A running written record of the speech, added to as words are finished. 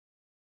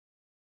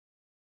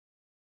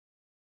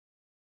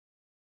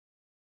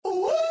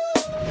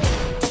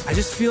I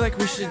just feel like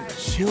we should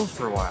chill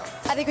for a while.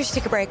 I think we should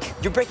take a break.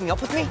 You're breaking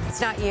up with me? It's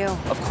not you.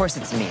 Of course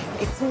it's me.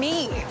 It's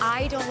me.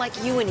 I don't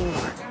like you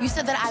anymore. You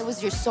said that I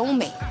was your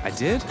soulmate. I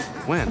did?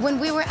 When? When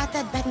we were at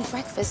that bed and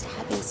breakfast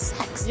having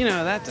sex. You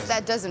know, that doesn't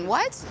That doesn't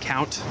what?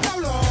 count.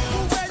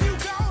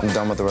 I'm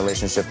done with the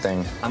relationship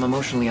thing. I'm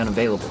emotionally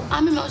unavailable.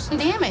 I'm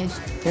emotionally damaged.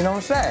 You know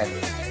what I'm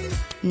saying?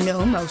 No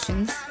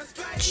emotions,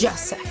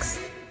 just sex.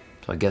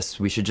 So I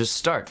guess we should just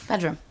start.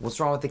 Bedroom. What's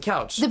wrong with the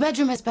couch? The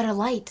bedroom has better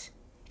light.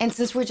 And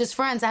since we're just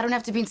friends, I don't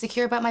have to be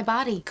insecure about my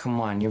body.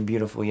 Come on, you're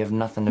beautiful. You have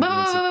nothing to be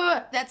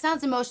insecure. That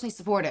sounds emotionally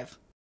supportive.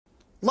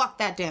 Lock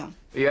that down.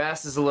 Your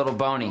ass is a little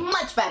bony.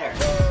 Much better.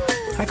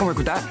 I can work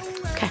with that.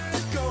 Okay.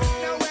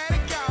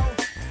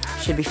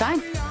 Should be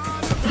fine.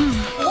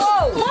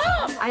 Whoa!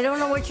 Mom! I don't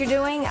know what you're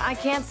doing. I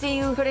can't see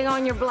you putting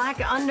on your black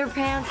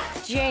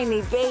underpants.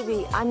 Jamie,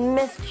 baby, I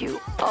missed you.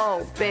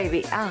 Oh,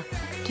 baby.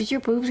 Did your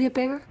boobs get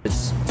bigger?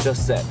 It's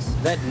just sex.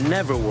 That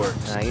never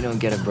works. Nah, you don't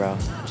get it, bro.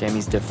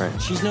 Jamie's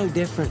different. She's no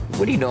different.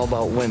 What do you know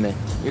about women?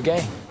 You're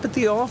gay. But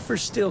the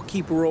offers still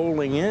keep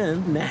rolling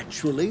in.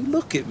 Naturally,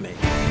 look at me.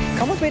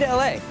 Come with me to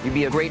LA. You'd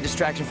be a great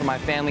distraction for my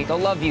family. They'll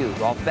love you.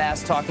 All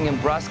fast talking and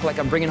brusque like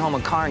I'm bringing home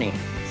a carny.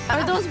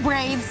 Are those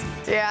braids?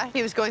 Yeah,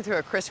 he was going through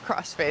a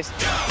crisscross phase.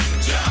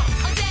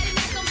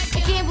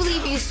 I can't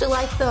believe you used to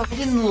like them. I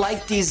didn't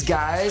like these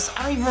guys.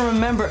 I don't even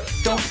remember.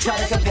 Don't try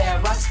to compare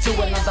us to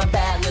another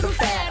bad little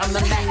fad. I'm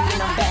the man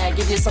in a bag.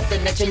 Give you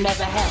something that you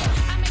never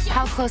had.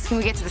 How close can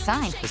we get to the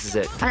sign? This is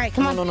it. All right,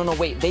 come on. No,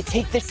 wait. They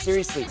take this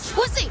seriously.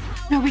 Pussy!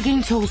 No, we're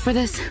getting too old for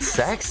this.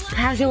 Sex?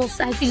 Casual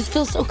sex, you just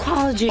feel so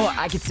college-y. Oh,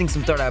 I could sing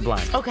some Third Eye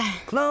Blind. Okay.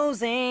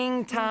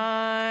 Closing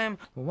time.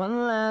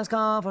 One last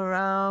call for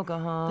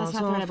alcohol. That's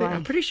not Third Eye Blind.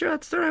 I'm pretty sure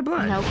that's Third Eye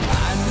Blind. Nope.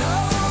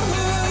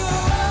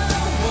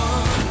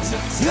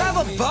 You have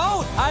a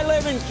boat? I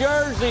live in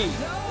Jersey,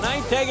 and I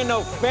ain't taking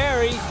no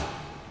ferry.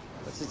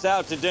 Unless it's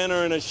out to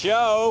dinner and a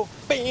show.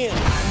 Bam!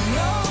 You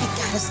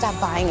gotta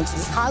stop buying into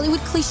this Hollywood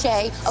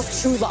cliche of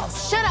true love.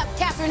 Shut up,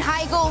 Katherine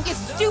Heigl, you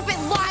stupid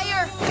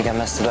liar! I think I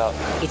messed it up.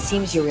 It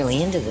seems you're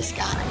really into this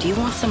guy. Do you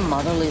want some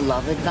motherly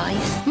love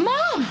advice?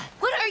 Mom!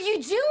 What are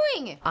you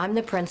doing? I'm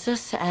the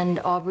princess, and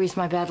Aubrey's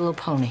my bad little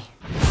pony.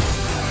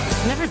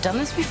 Never done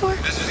this before?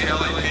 This is the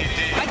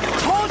LAPD. I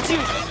told you!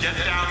 Get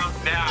down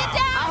now. Get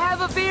down! I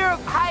have a fear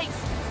of heights.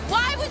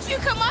 Why would you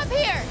come up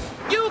here?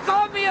 You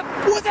called me a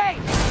pussy!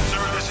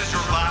 Sir, this is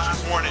your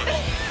last warning.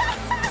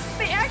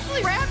 They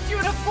actually wrapped you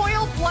in a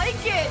foil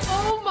blanket.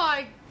 Oh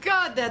my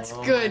God, that's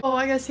good. Oh,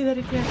 I gotta see that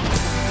again.